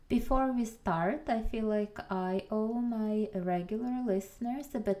before we start, I feel like I owe my regular listeners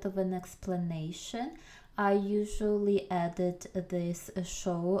a bit of an explanation. I usually edit this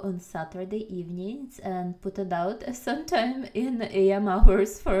show on Saturday evenings and put it out sometime in AM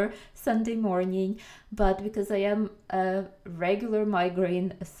hours for Sunday morning. But because I am a regular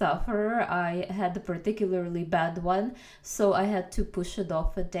migraine sufferer, I had a particularly bad one, so I had to push it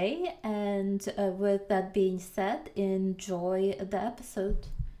off a day. And with that being said, enjoy the episode.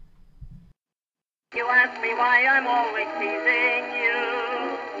 You ask me why I'm always teasing you.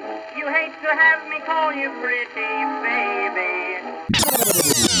 You hate to have me call you pretty baby.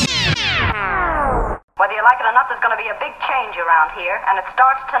 Whether you like it or not, there's going to be a big change around here, and it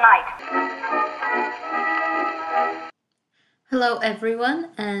starts tonight. Hello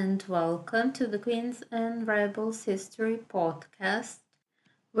everyone, and welcome to the Queens and Rebels History Podcast.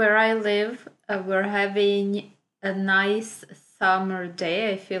 Where I live, we're having a nice summer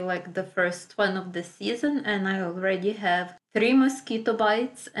day. I feel like the first one of the season, and I already have 3 mosquito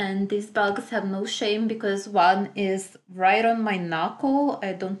bites, and these bugs have no shame because one is right on my knuckle.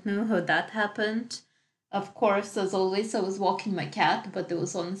 I don't know how that happened. Of course, as always, I was walking my cat, but it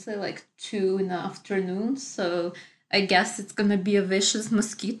was honestly like 2 in the afternoon, so I guess it's gonna be a vicious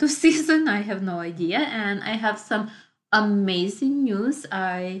mosquito season. I have no idea, and I have some amazing news.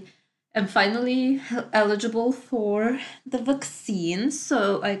 I am finally eligible for the vaccine.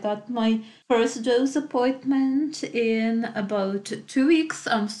 So I got my first dose appointment in about 2 weeks.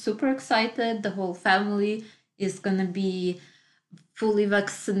 I'm super excited. The whole family is gonna be fully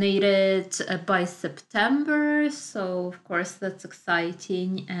vaccinated by September. So of course that's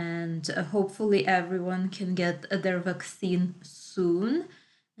exciting, and hopefully everyone can get their vaccine soon,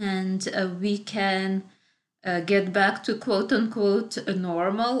 and we can get back to quote unquote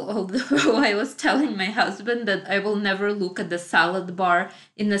normal. Although I was telling my husband that I will never look at the salad bar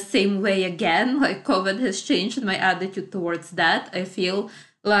in the same way again. Like COVID has changed my attitude towards that. I feel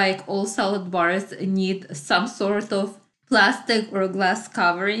like all salad bars need some sort of plastic or glass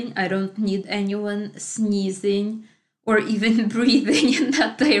covering. I don't need anyone sneezing or even breathing in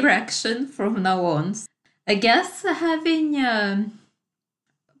that direction from now on. I guess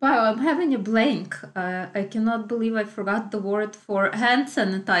Wow, I'm having a blank. I cannot believe I forgot the word for hand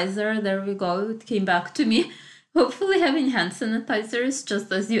sanitizer. There we go. It came back to me. Hopefully having hand sanitizers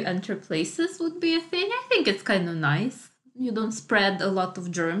just as you enter places would be a thing. I think it's kind of nice. You don't spread a lot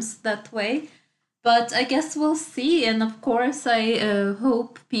of germs that way. But I guess we'll see. And of course, I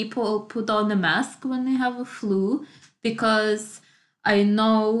hope people put on a mask when they have a flu, because I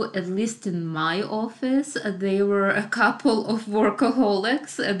know, at least in my office, there were a couple of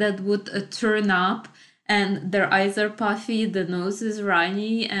workaholics that would turn up and their eyes are puffy, the nose is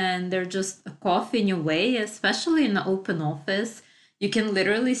runny, and they're just coughing away, especially in an open office. You can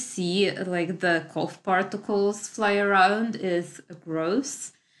literally see like the cough particles fly around. Is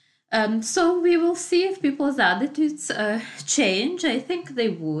gross. So we will see if people's attitudes change. I think they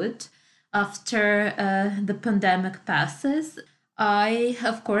would after the pandemic passes. I,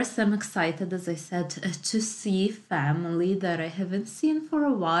 of course, am excited, as I said, to see family that I haven't seen for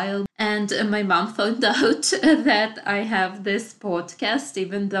a while. And my mom found out that I have this podcast,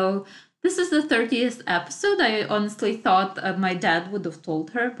 even though this is the 30th episode. I honestly thought my dad would have told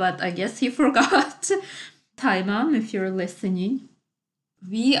her, but I guess he forgot. Hi, Mom, if you're listening.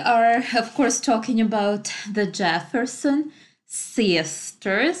 We are, of course, talking about the Jefferson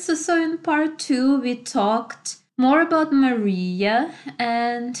sisters. So in part 2, we talked more about Maria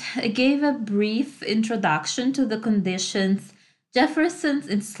and gave a brief introduction to the conditions Jefferson's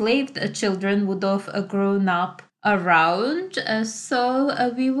enslaved children would have grown up around.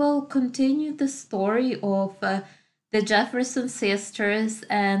 So we will continue the story of the Jefferson sisters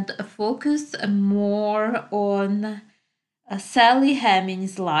and focus more on Sally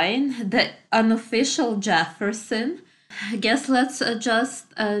Hemings' line, the unofficial Jefferson. I guess let's just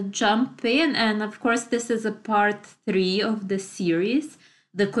jump in. And of course, this is a part 3 of the series,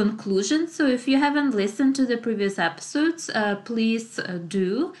 the conclusion. So if you haven't listened to the previous episodes, please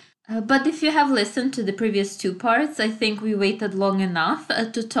do. But if you have listened to the previous 2 parts, I think we waited long enough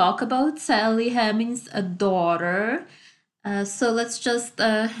to talk about Sally Hemings' daughter. So let's just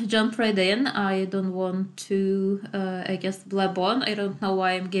jump right in. I don't want to, I guess, blab on. I don't know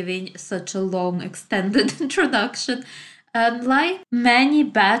why I'm giving such a long, extended introduction. Like many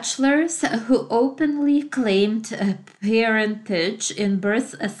bachelors who openly claimed parentage in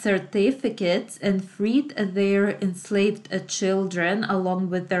birth certificates and freed their enslaved children along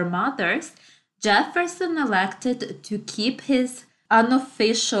with their mothers, Jefferson elected to keep his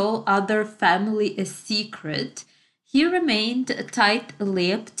unofficial other family a secret. He remained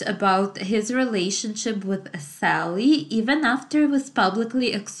tight-lipped about his relationship with Sally even after it was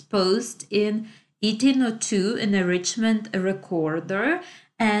publicly exposed in 1802 in a Richmond Recorder.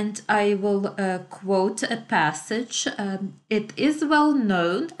 And I will quote a passage. It is well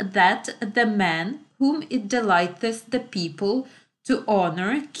known that the man whom it delighteth the people to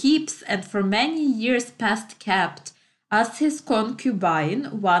honor keeps and for many years past kept as his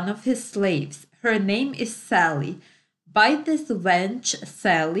concubine one of his slaves. Her name is Sally. By this wench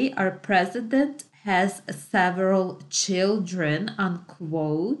Sally, our president has several children,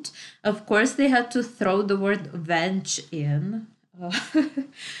 unquote. Of course, they had to throw the word wench in.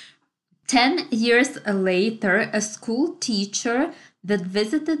 10 years later, a school teacher that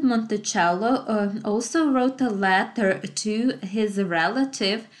visited Monticello also wrote a letter to his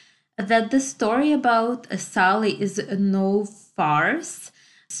relative that the story about Sally is no farce.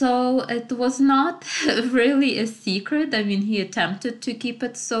 So it was not really a secret. I mean, he attempted to keep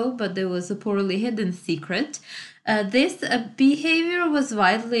it so, but it was a poorly hidden secret. This behavior was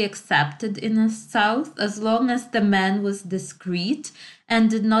widely accepted in the South as long as the man was discreet and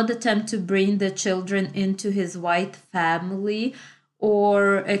did not attempt to bring the children into his white family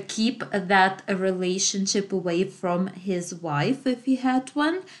or keep that relationship away from his wife if he had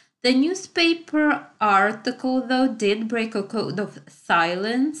one. The newspaper article, though, did break a code of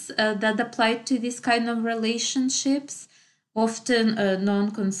silence that applied to these kind of relationships, often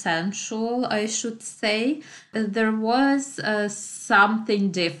non-consensual, I should say. There was something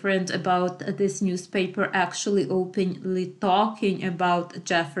different about this newspaper actually openly talking about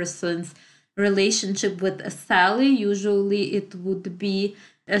Jefferson's relationship with Sally. Usually it would be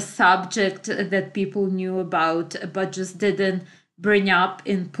a subject that people knew about but just didn't bring up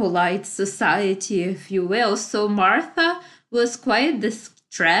in polite society, if you will. So Martha was quite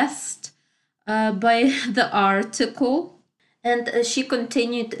distressed by the article, and she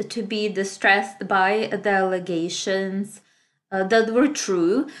continued to be distressed by the allegations that were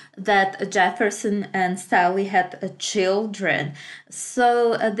true that Jefferson and Sally had children.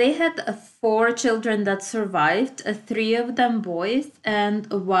 So they had 4 children that survived, 3 of them boys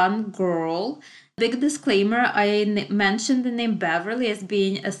and 1 girl. Big disclaimer, I mentioned the name Beverly as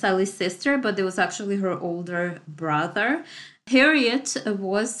being Sally's sister, but it was actually her older brother. Harriet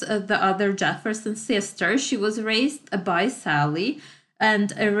was the other Jefferson sister. She was raised by Sally,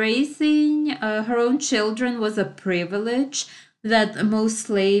 and raising her own children was a privilege that most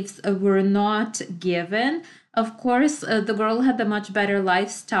slaves were not given. Of course, the girl had a much better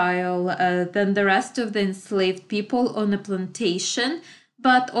lifestyle than the rest of the enslaved people on a plantation,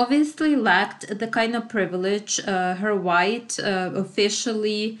 but obviously lacked the kind of privilege her white,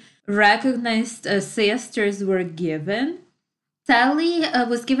 officially recognized sisters were given. Sally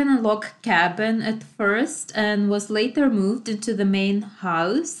was given a log cabin at first and was later moved into the main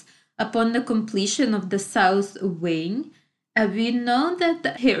house upon the completion of the south wing. We know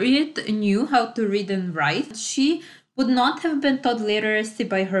that Harriet knew how to read and write. She would not have been taught literacy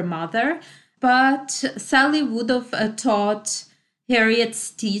by her mother, but Sally would have taught Harriet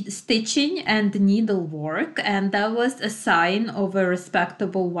stitching and needlework, and that was a sign of a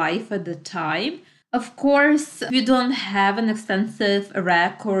respectable wife at the time. Of course, we don't have an extensive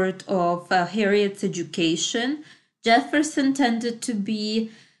record of Harriet's education. Jefferson tended to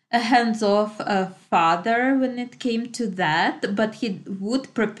be a hands-off father when it came to that, but he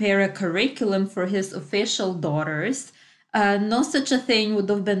would prepare a curriculum for his official daughters. No such a thing would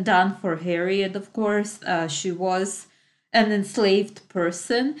have been done for Harriet, of course. She was an enslaved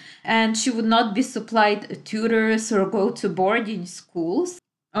person, and she would not be supplied tutors or go to boarding schools.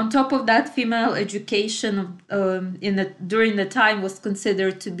 On top of that, female education during the time was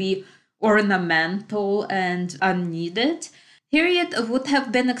considered to be ornamental and unneeded. Harriet would have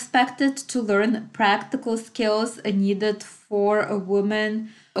been expected to learn practical skills needed for a woman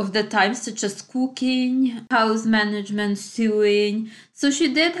of the time, such as cooking, house management, sewing. So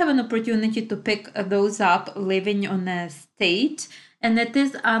she did have an opportunity to pick those up living on a estate. And it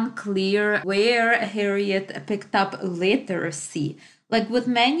is unclear where Harriet picked up literacy. Like with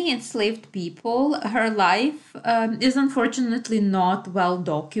many enslaved people, her life is unfortunately not well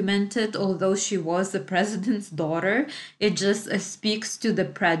documented, although she was the president's daughter. It just speaks to the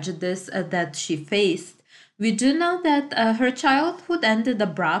prejudice that she faced. We do know that her childhood ended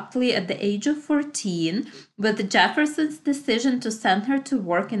abruptly at the age of 14 with Jefferson's decision to send her to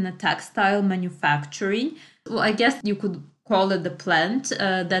work in a textile manufacturing. Well, I guess you could call it the plant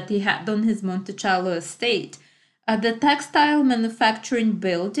that he had on his Monticello estate. The textile manufacturing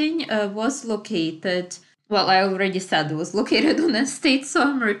building was located Well, I already said it was located on a estate, so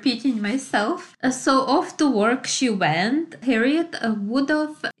I'm repeating myself. So off to work she went. Harriet would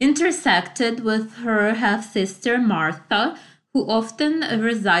have intersected with her half sister Martha, who often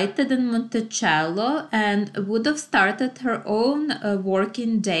resided in Monticello, and would have started her own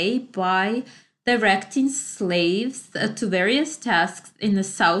working day by directing slaves to various tasks in the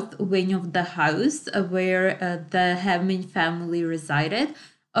south wing of the house where the Hemming family resided.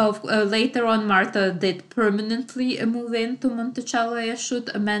 Later on, Martha did permanently move into Monticello, I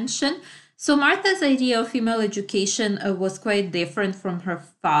should mention. So Martha's idea of female education was quite different from her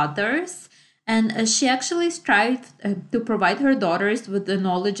father's. And she actually strived to provide her daughters with the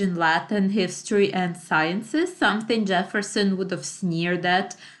knowledge in Latin, history, and sciences, something Jefferson would have sneered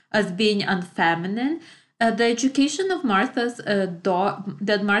at as being unfeminine. The education of Martha's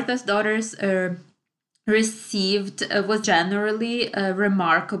daughters received was generally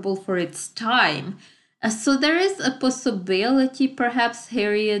remarkable for its time. So there is a possibility perhaps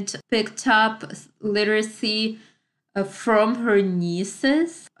Harriet picked up literacy from her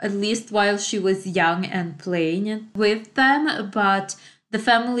nieces, at least while she was young and playing with them, but the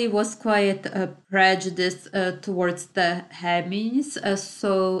family was quite prejudiced towards the Hemmings,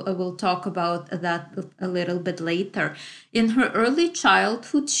 so we'll talk about that a little bit later. In her early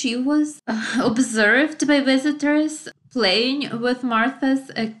childhood, she was observed by visitors playing with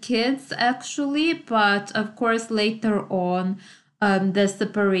Martha's kids, actually, but of course, later on, the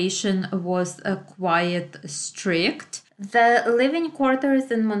separation was quite strict. The living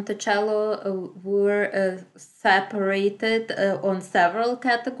quarters in Monticello were separated on several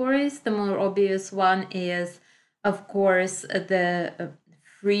categories. The more obvious one is, of course, the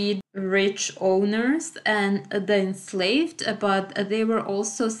freed rich owners and the enslaved, but they were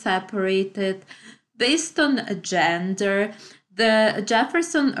also separated based on gender. The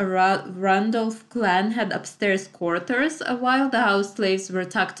Jefferson Randolph clan had upstairs quarters, while the house slaves were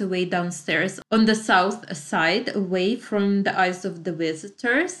tucked away downstairs on the south side, away from the eyes of the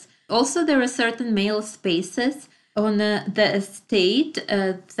visitors. Also, there were certain male spaces on the estate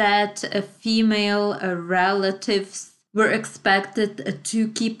that female relatives were expected to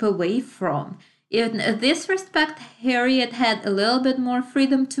keep away from. In this respect, Harriet had a little bit more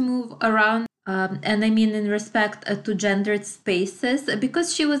freedom to move around. And I mean, in respect to gendered spaces,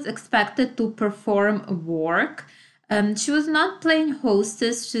 because she was expected to perform work. She was not playing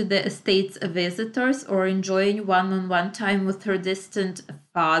hostess to the estate's visitors or enjoying one on one time with her distant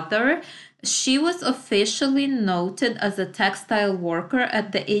father. She was officially noted as a textile worker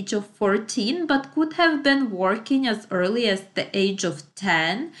at the age of 14, but could have been working as early as the age of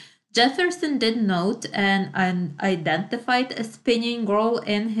 10. Jefferson did note and identified a spinning girl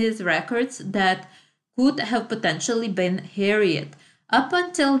in his records that could have potentially been Harriet. Up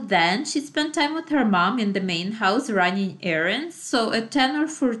until then, she spent time with her mom in the main house running errands. So at 10 or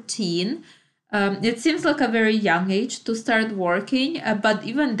 14, it seems like a very young age to start working, but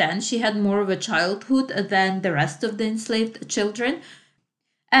even then, she had more of a childhood than the rest of the enslaved children.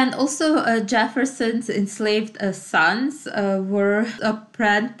 And also, Jefferson's enslaved sons were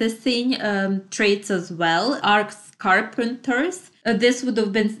apprenticing trades as well, arts carpenters. This would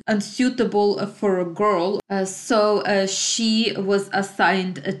have been unsuitable for a girl, so she was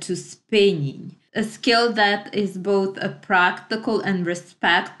assigned to spinning, a skill that is both practical and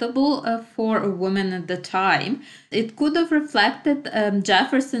respectable for a woman at the time. It could have reflected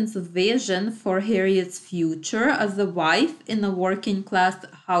Jefferson's vision for Harriet's future as a wife in a working class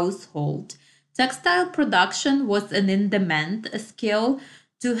household. Textile production was an in-demand skill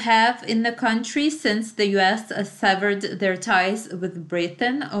to have in the country since the US severed their ties with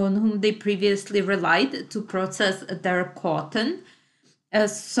Britain, on whom they previously relied to process their cotton.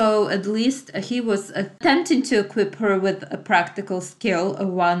 So at least he was attempting to equip her with a practical skill,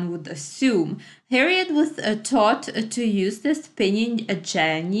 one would assume. Harriet was taught to use the spinning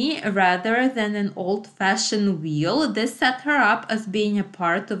jenny rather than an old-fashioned wheel. This set her up as being a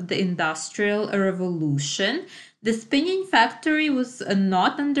part of the Industrial Revolution. The spinning factory was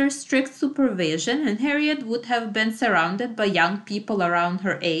not under strict supervision, and Harriet would have been surrounded by young people around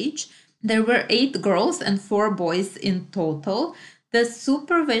her age. There were 8 girls and 4 boys in total. The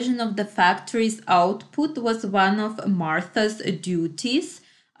supervision of the factory's output was one of Martha's duties.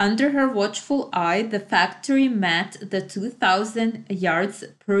 Under her watchful eye, the factory met the 2,000 yards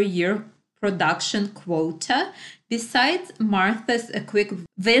per year production quota. Besides Martha's quick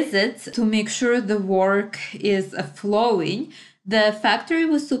visits to make sure the work is flowing, the factory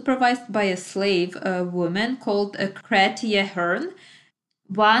was supervised by a slave woman called Cretia Hearn.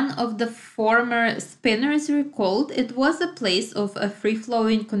 One of the former spinners recalled it was a place of a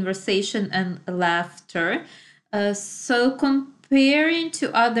free-flowing conversation and laughter. So comparing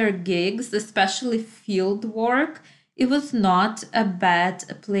to other gigs, especially field work, it was not a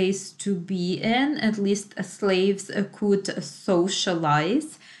bad place to be in. At least slaves could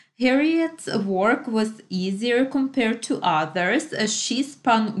socialize. Harriet's work was easier compared to others, as she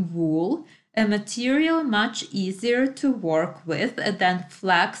spun wool, a material much easier to work with than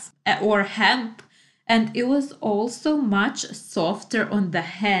flax or hemp, and it was also much softer on the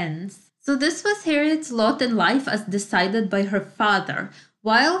hands. So, this was Harriet's lot in life as decided by her father,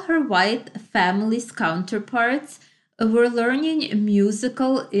 while her white family's counterparts were learning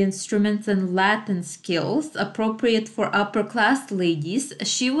musical instruments and Latin skills appropriate for upper class ladies.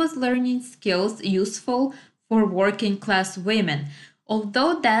 She was learning skills useful for working class women.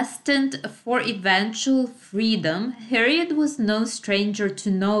 Although destined for eventual freedom, Harriet was no stranger to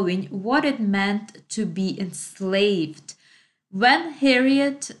knowing what it meant to be enslaved. When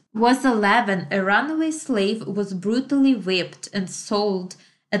Harriet was 11, a runaway slave was brutally whipped and sold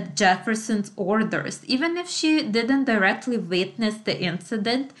at Jefferson's orders. Even if she didn't directly witness the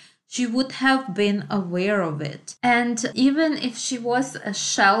incident, she would have been aware of it. And even if she was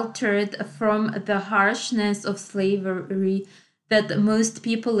sheltered from the harshness of slavery that most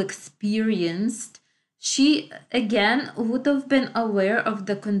people experienced, she again would have been aware of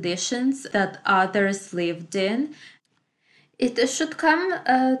the conditions that others lived in. It should come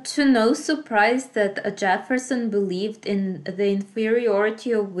to no surprise that Jefferson believed in the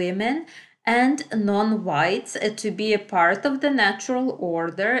inferiority of women and non whites to be a part of the natural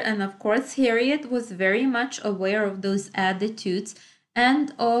order. And of course, Harriet was very much aware of those attitudes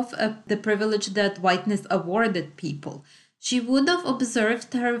and of the privilege that whiteness awarded people. She would have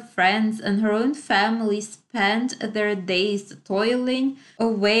observed her friends and her own family spend their days toiling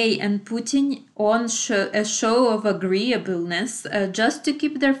away and putting on a show of agreeableness just to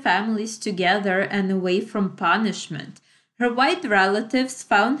keep their families together and away from punishment. Her white relatives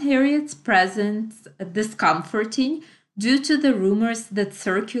found Harriet's presence discomforting due to the rumors that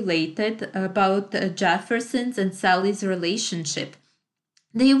circulated about Jefferson's and Sally's relationship.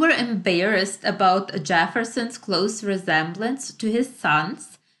 They were embarrassed about Jefferson's close resemblance to his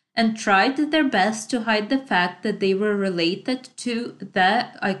sons and tried their best to hide the fact that they were related to the,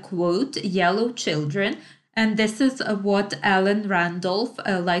 I quote, yellow children. And this is what Ellen Randolph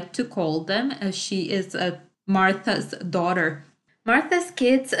liked to call them. She is Martha's daughter. Martha's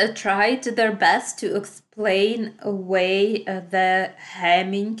kids tried their best to explain away the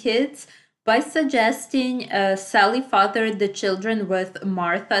Hemming kids by suggesting Sally fathered the children with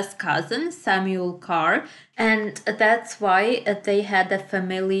Martha's cousin, Samuel Carr, and that's why they had a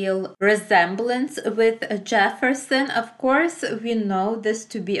familial resemblance with Jefferson. Of course, we know this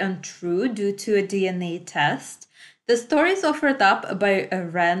to be untrue due to a DNA test. The stories offered up by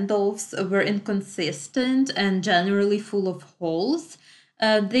Randolphs were inconsistent and generally full of holes.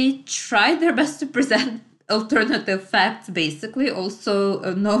 They tried their best to present alternative facts, basically,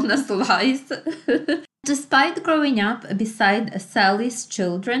 also known as lies. Despite growing up beside Sally's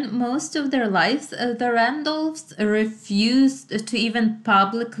children most of their lives, the Randolphs refused to even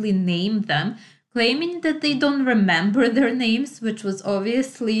publicly name them, claiming that they don't remember their names, which was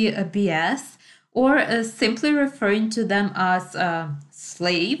obviously a BS, or simply referring to them as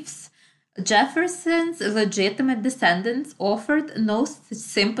slaves. Jefferson's legitimate descendants offered no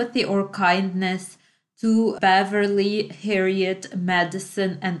sympathy or kindness to Beverly, Harriet,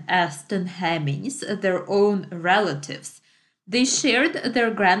 Madison, and Aston Hemmings, their own relatives. They shared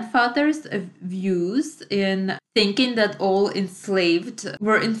their grandfather's views in thinking that all enslaved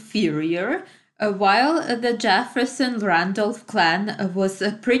were inferior, while the Jefferson Randolph clan was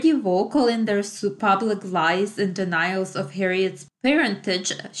pretty vocal in their public lies and denials of Harriet's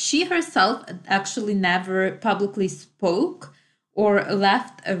parentage. She herself actually never publicly spoke or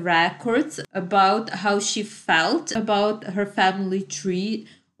left records about how she felt about her family tree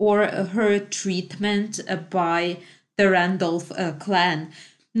or her treatment by the Randolph clan.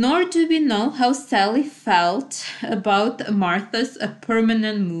 Nor do we know how Sally felt about Martha's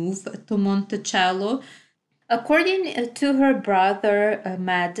permanent move to Monticello. According to her brother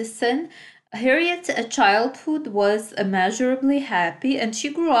Madison, Harriet's childhood was immeasurably happy, and she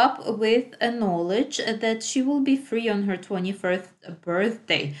grew up with a knowledge that she will be free on her 21st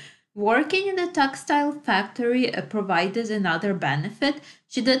birthday. Working in a textile factory provided another benefit.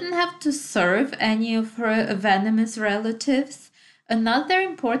 She didn't have to serve any of her venomous relatives. Another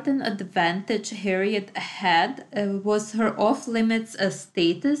important advantage Harriet had was her off limits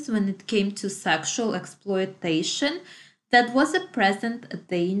status when it came to sexual exploitation. that was a present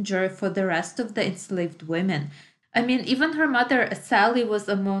danger for the rest of the enslaved women. I mean, even her mother, Sally, was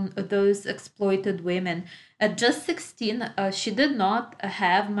among those exploited women. At just 16, she did not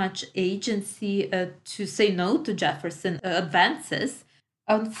have much agency to say no to Jefferson advances.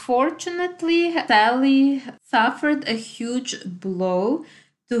 Unfortunately, Sally suffered a huge blow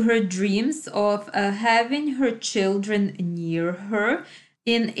to her dreams of having her children near her.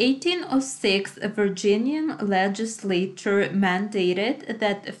 In 1806, a Virginian legislature mandated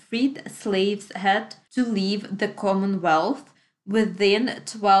that freed slaves had to leave the Commonwealth within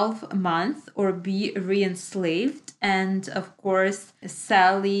 12 months or be re-enslaved. And of course,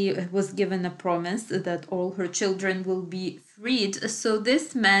 Sally was given a promise that all her children will be freed. So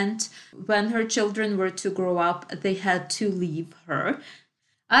this meant when her children were to grow up, they had to leave her.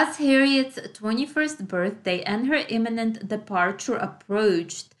 As Harriet's 21st birthday and her imminent departure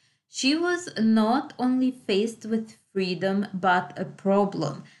approached, she was not only faced with freedom but a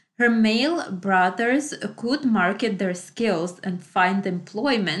problem. Her male brothers could market their skills and find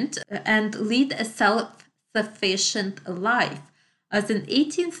employment and lead a self sufficient life. As an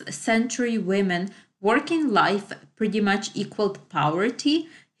 18th century woman, working life pretty much equaled poverty.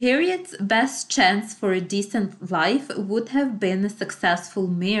 Harriet's best chance for a decent life would have been a successful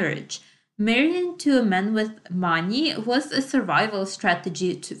marriage. Marrying to a man with money was a survival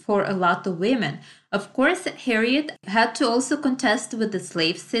strategy for a lot of women. Of course, Harriet had to also contest with the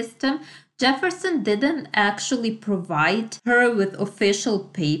slave system. Jefferson didn't actually provide her with official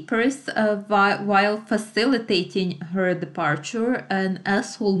papers while facilitating her departure, an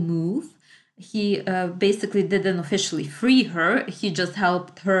asshole move. He basically didn't officially free her, he just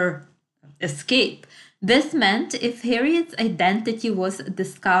helped her escape. This meant if Harriet's identity was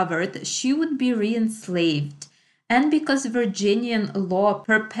discovered, she would be re enslaved. And because Virginian law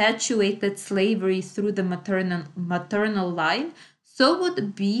perpetuated slavery through the maternal line, so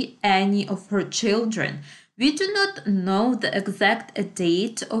would be any of her children. We do not know the exact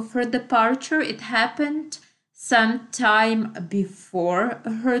date of her departure. It happened sometime before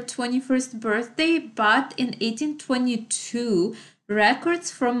her 21st birthday, but in 1822, records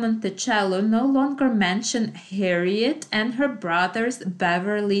from Monticello no longer mention Harriet and her brothers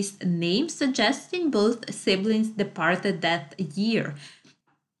Beverly's name, suggesting both siblings departed that year.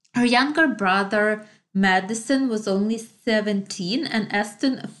 Her younger brother Madison was only 17 and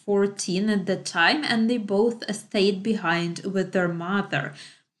Aston 14 at the time, and they both stayed behind with their mother.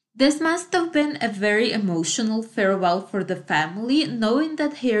 This must have been a very emotional farewell for the family, knowing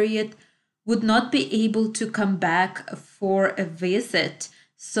that Harriet would not be able to come back for a visit,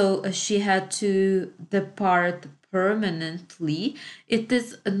 so she had to depart permanently. It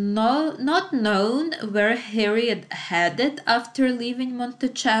is not known where Harriet headed after leaving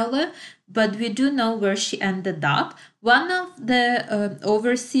Monticello, but we do know where she ended up. One of the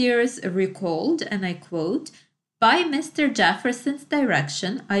overseers recalled, and I quote, "By Mr. Jefferson's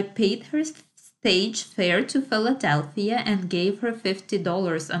direction, I paid her stage fare to Philadelphia and gave her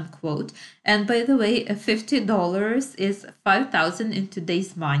 $50, unquote. And by the way, $50 is 5,000 in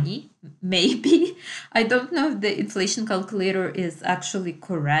today's money. Maybe. I don't know if the inflation calculator is actually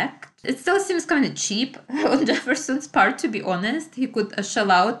correct. It still seems kind of cheap on Jefferson's part, to be honest. He could shell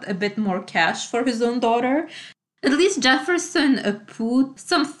out a bit more cash for his own daughter. At least Jefferson put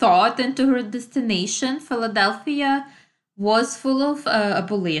some thought into her destination. Philadelphia was full of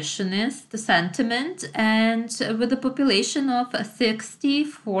abolitionist sentiment, and with a population of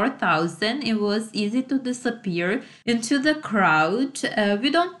 64,000, it was easy to disappear into the crowd. We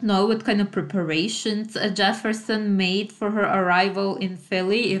don't know what kind of preparations Jefferson made for her arrival in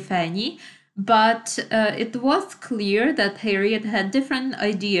Philly, if any. But it was clear that Harriet had different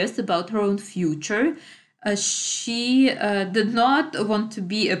ideas about her own future. She did not want to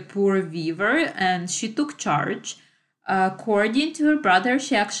be a poor weaver, and she took charge. According to her brother,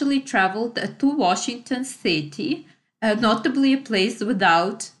 she actually traveled to Washington City, notably a place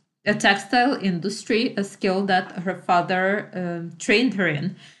without a textile industry, a skill that her father trained her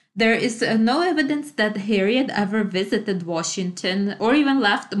in. There is no evidence that Harriet ever visited Washington or even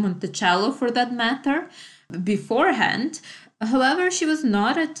left Monticello for that matter beforehand. However, she was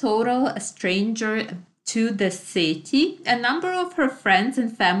not a total stranger to the city. A number of her friends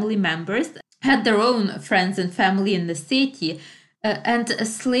and family members had their own friends and family in the city, and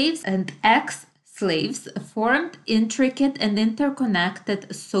slaves and ex-slaves formed intricate and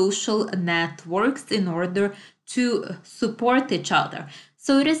interconnected social networks in order to support each other.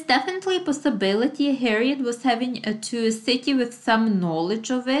 So it is definitely a possibility Harriet was having to a city with some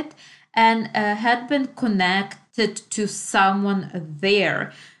knowledge of it and had been connected to someone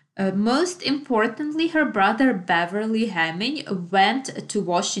there. Most importantly, her brother Beverly Hemming went to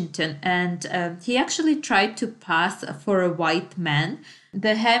Washington and he actually tried to pass for a white man.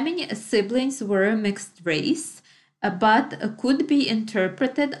 The Hemming siblings were mixed race, but could be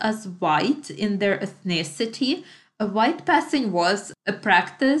interpreted as white in their ethnicity. White passing was a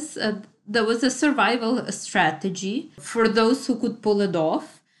practice that was a survival strategy for those who could pull it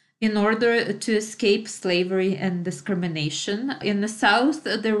off in order to escape slavery and discrimination. In the South,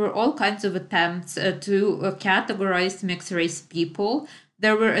 there were all kinds of attempts to categorize mixed race people.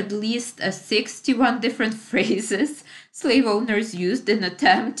 There were at least 61 different phrases slave owners used in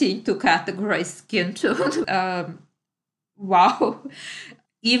attempting to categorize skin tone. Wow.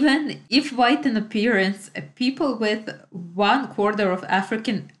 Even if white in appearance, people with 1/4 of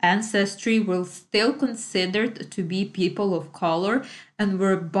African ancestry were still considered to be people of color and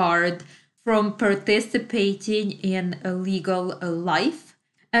were barred from participating in a legal life.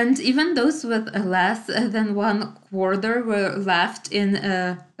 And even those with less than 1/4 were left in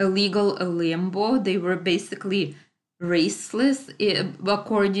a legal limbo. They were basically raceless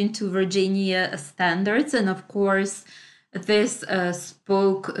according to Virginia standards. And of course, this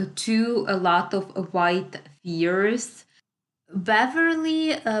spoke to a lot of white fears.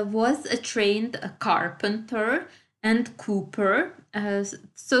 Beverly was a trained carpenter and cooper,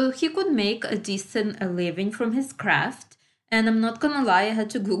 so he could make a decent living from his craft. And I'm not gonna lie, I had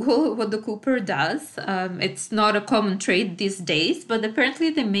to Google what the cooper does. It's not a common trade these days, but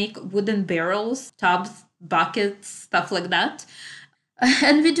apparently they make wooden barrels, tubs, buckets, stuff like that.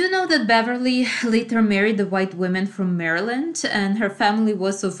 And we do know that Beverly later married a white woman from Maryland, and her family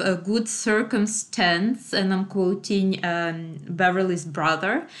was of a good circumstance, and I'm quoting Beverly's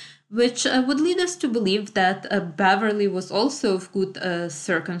brother, which would lead us to believe that Beverly was also of good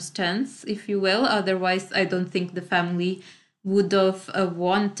circumstance, if you will. Otherwise, I don't think the family would have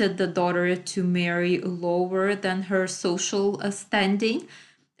wanted the daughter to marry lower than her social standing.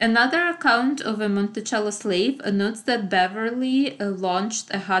 Another account of a Monticello slave notes that Beverly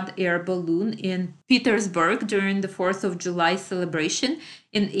launched a hot air balloon in Petersburg during the 4th of July celebration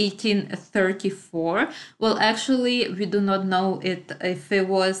in 1834. Well, actually, we do not know if it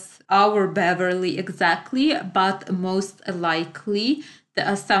was our Beverly exactly, but most likely the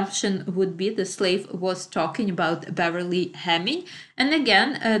assumption would be the slave was talking about Beverly Hemming. And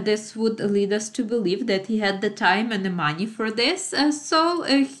again, this would lead us to believe that he had the time and the money for this. So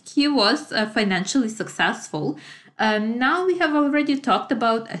he was financially successful. Now we have already talked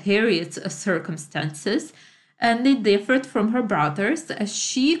about Harriet's circumstances, and they differed from her brothers.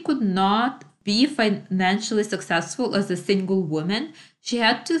 She could not be financially successful as a single woman. She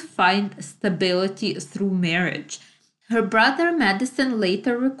had to find stability through marriage. Her brother Madison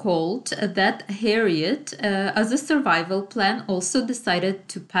later recalled that Harriet, as a survival plan, also decided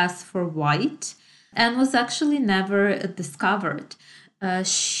to pass for white and was actually never discovered.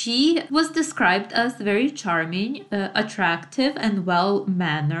 She was described as very charming, attractive, and well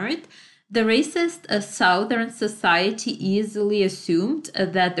mannered. The racist Southern society easily assumed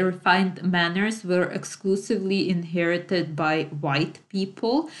that the refined manners were exclusively inherited by white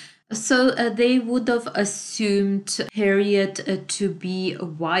people. So they would have assumed Harriet to be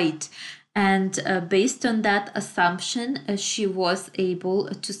white. And based on that assumption, she was able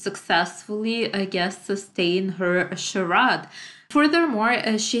to successfully, I guess, sustain her charade. Furthermore,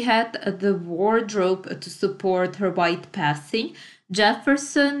 she had the wardrobe to support her white passing.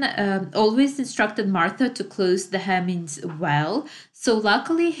 Jefferson always instructed Martha to close the hemmings well. So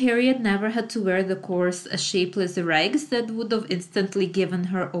luckily, Harriet never had to wear the coarse, shapeless rags that would have instantly given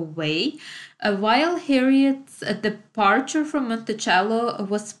her away. While Harriet's departure from Monticello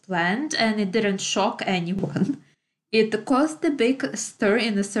was planned and it didn't shock anyone, it caused a big stir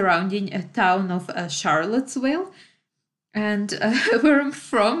in the surrounding town of Charlottesville. And where I'm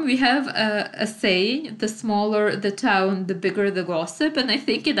from, we have a saying, the smaller the town, the bigger the gossip. And I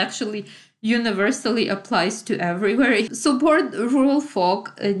think it actually universally applies to everywhere. So poor rural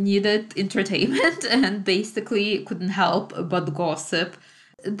folk needed entertainment and basically couldn't help but gossip.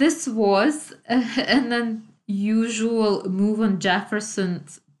 This was an unusual move on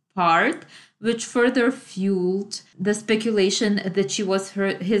Jefferson's part, which further fueled the speculation that she was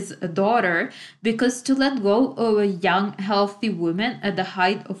his daughter, because to let go of a young, healthy woman at the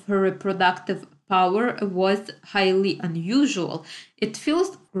height of her reproductive power was highly unusual. It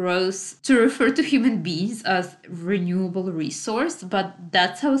feels gross to refer to human beings as renewable resource, but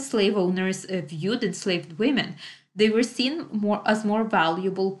that's how slave owners viewed enslaved women. They were seen more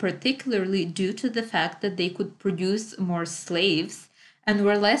valuable, particularly due to the fact that they could produce more slaves and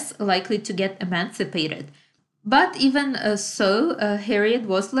were less likely to get emancipated. But even Harriet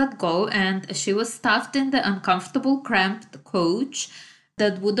was let go and she was stuffed in the uncomfortable, cramped coach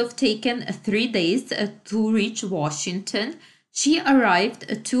that would have taken 3 days to reach Washington. She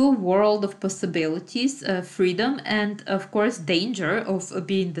arrived to a world of possibilities, freedom, and of course, danger of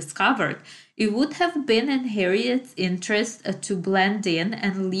being discovered. It would have been in Harriet's interest to blend in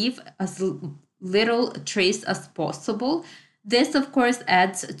and leave as little trace as possible. This, of course,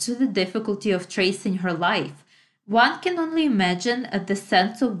 adds to the difficulty of tracing her life. One can only imagine the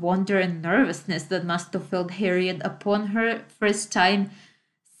sense of wonder and nervousness that must have filled Harriet upon her first time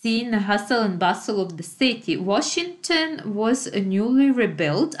seeing the hustle and bustle of the city. Washington was newly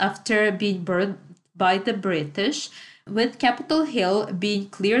rebuilt after being burned by the British, with Capitol Hill being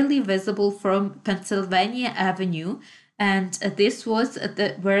clearly visible from Pennsylvania Avenue, and this was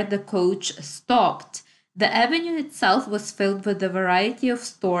where the coach stopped. The avenue itself was filled with a variety of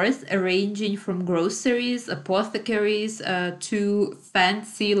stores, ranging from groceries, apothecaries, to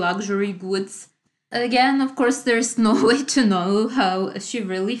fancy luxury goods. Again, of course, there's no way to know how she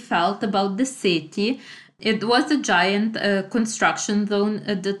really felt about the city. It was a giant construction zone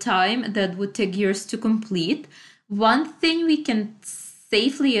at the time that would take years to complete. One thing we can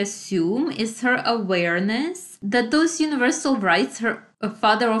safely assume is her awareness that those universal rights her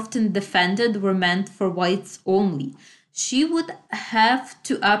father often defended were meant for whites only. She would have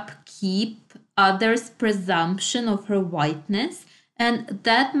to upkeep others' presumption of her whiteness, and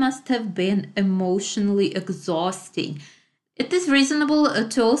that must have been emotionally exhausting. It is reasonable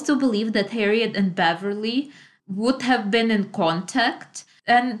to also believe that Harriet and Beverly would have been in contact,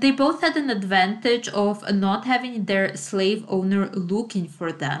 and they both had an advantage of not having their slave owner looking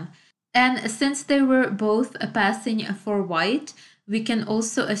for them. And since they were both passing for white, we can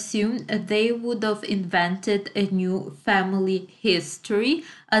also assume they would have invented a new family history,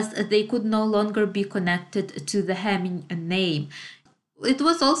 as they could no longer be connected to the Hemming name. It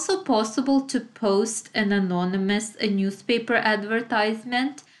was also possible to post an anonymous newspaper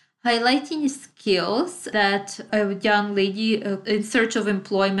advertisement highlighting skills that a young lady in search of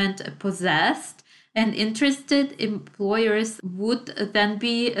employment possessed, and interested employers would then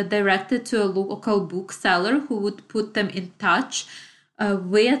be directed to a local bookseller who would put them in touch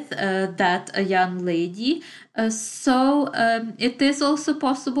with that young lady. It is also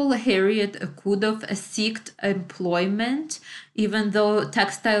possible Harriet could have sought employment. Even though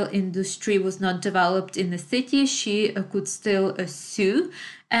textile industry was not developed in the city, she could still sue.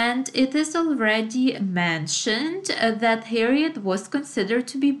 And it is already mentioned that Harriet was considered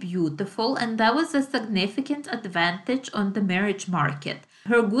to be beautiful, and that was a significant advantage on the marriage market.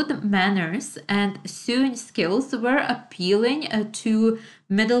 Her good manners and sewing skills were appealing to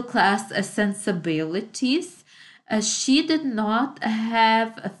middle class sensibilities. She did not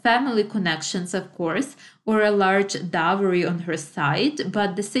have family connections, of course, or a large dowry on her side,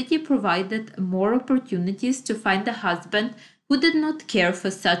 but the city provided more opportunities to find a husband who did not care for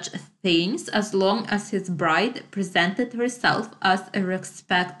such things as long as his bride presented herself as a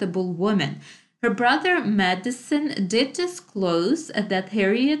respectable woman. Her brother Madison did disclose that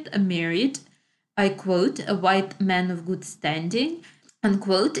Harriet married, I quote, a white man of good standing,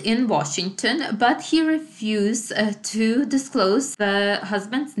 unquote, in Washington, but he refused to disclose the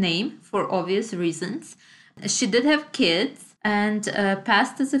husband's name for obvious reasons. She did have kids and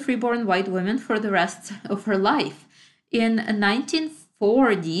passed as a freeborn white woman for the rest of her life. In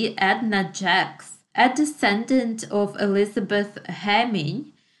 1940, Edna Jacks, a descendant of Elizabeth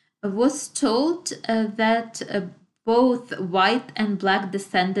Hemming, was told that both white and black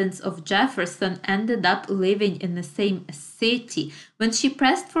descendants of Jefferson ended up living in the same city. When she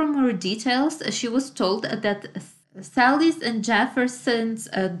pressed for more details, she was told that Sally's and Jefferson's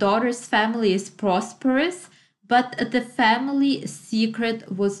daughter's family is prosperous, but the family secret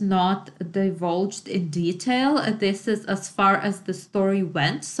was not divulged in detail. This is as far as the story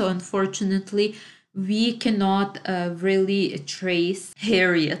went, so unfortunately, we cannot really trace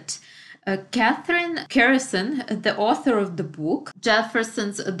Harriet. Catherine Carrison, the author of the book,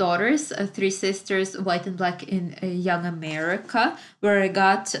 Jefferson's Daughters, Three Sisters, White and Black in Young America, where I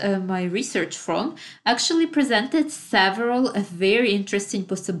got my research from, actually presented several very interesting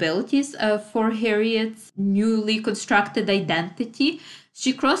possibilities for Harriet's newly constructed identity.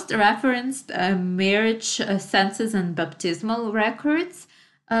 She cross-referenced marriage census and baptismal records,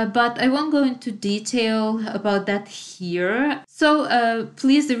 but I won't go into detail about that here. So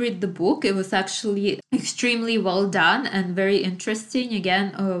please read the book. It was actually extremely well done and very interesting.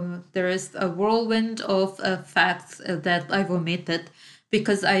 Again, there is a whirlwind of facts that I've omitted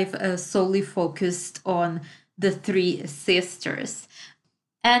because I've solely focused on the three sisters.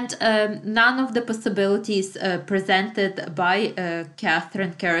 And none of the possibilities presented by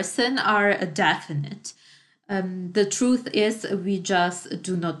Catherine Kerrison are definite. The truth is, we just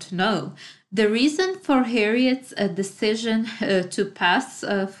do not know. The reason for Harriet's decision to pass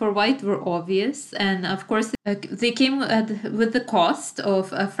for white were obvious, and of course, they came with the cost of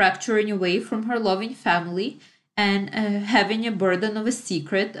fracturing away from her loving family and having a burden of a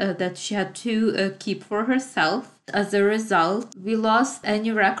secret that she had to keep for herself. As a result, we lost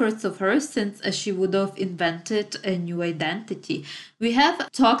any records of her since she would have invented a new identity. We have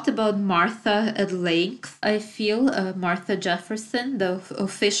talked about Martha at length. I feel Martha Jefferson, the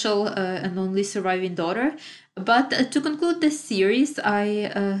official and only surviving daughter. But to conclude this series,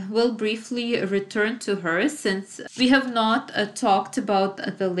 I will briefly return to her since we have not talked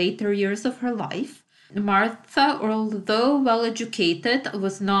about the later years of her life. Martha, although well educated,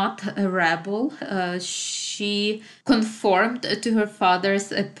 was not a rebel. She conformed to her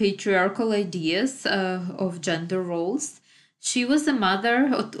father's patriarchal ideas of gender roles. She was a mother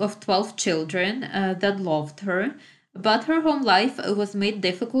of 12 children that loved her, but her home life was made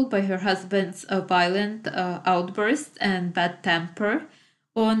difficult by her husband's violent outbursts and bad temper.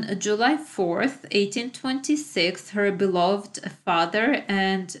 On July 4th, 1826, her beloved father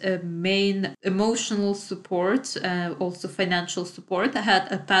and main emotional support, also financial support,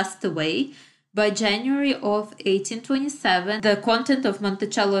 had passed away. By January of 1827, the content of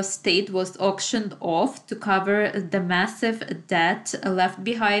Monticello estate was auctioned off to cover the massive debt left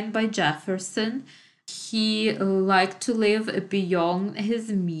behind by Jefferson. He liked to live beyond his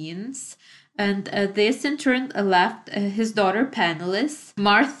means. And this in turn left his daughter penniless.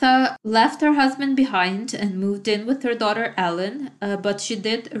 Martha left her husband behind and moved in with her daughter Ellen, but she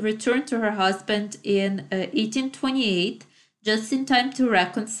did return to her husband in 1828, just in time to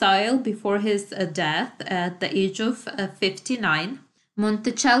reconcile before his death at the age of 59.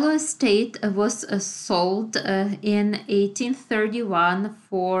 Monticello estate was sold in 1831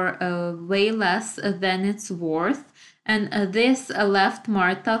 for way less than its worth. And this left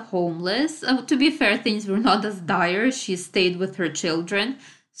Martha homeless. To be fair, things were not as dire. She stayed with her children.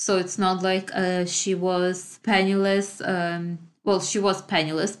 So it's not like she was penniless. Well, she was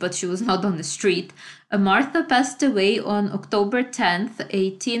penniless, but she was not on the street. Martha passed away on October 10th,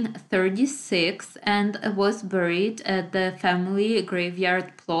 1836, and was buried at the family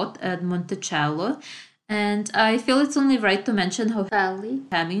graveyard plot at Monticello. And I feel it's only right to mention how Sally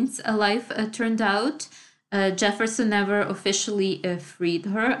Hemings' life turned out. Jefferson never officially freed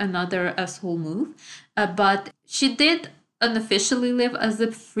her, another asshole move, but she did unofficially live as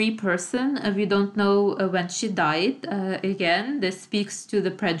a free person. We don't know when she died. Again, this speaks to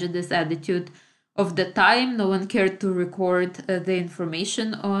the prejudice attitude of the time. No one cared to record the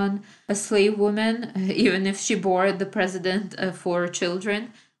information on a slave woman, even if she bore the president for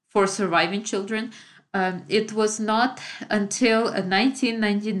children, for surviving children. It was not until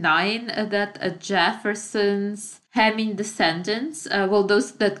 1999 that Jefferson's Heming descendants, well,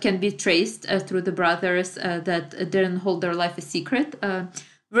 those that can be traced through the brothers that didn't hold their life a secret,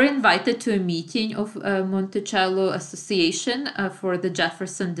 were invited to a meeting of Monticello Association for the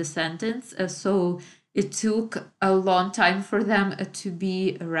Jefferson descendants. So it took a long time for them to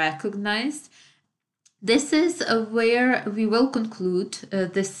be recognized. This is where we will conclude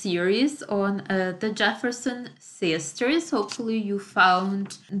this series on the Jefferson sisters. Hopefully, you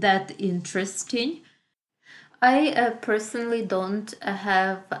found that interesting. I personally don't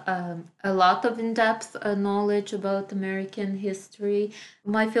have a lot of in depth knowledge about American history.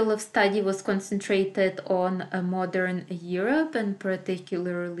 My field of study was concentrated on modern Europe and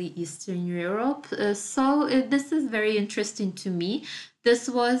particularly Eastern Europe. So this is very interesting to me. This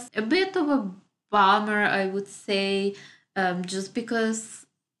was a bit of a bummer, I would say, just because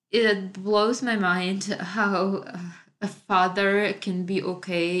it blows my mind how a father can be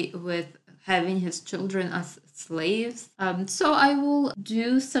okay with having his children as slaves. So I will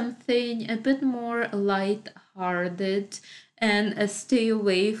do something a bit more light-hearted and stay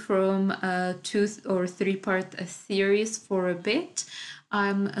away from a 2 or 3 part series for a bit.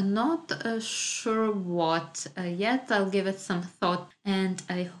 I'm not sure what yet. I'll give it some thought and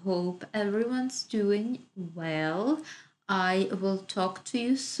I hope everyone's doing well. I will talk to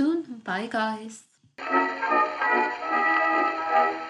you soon. Bye, guys.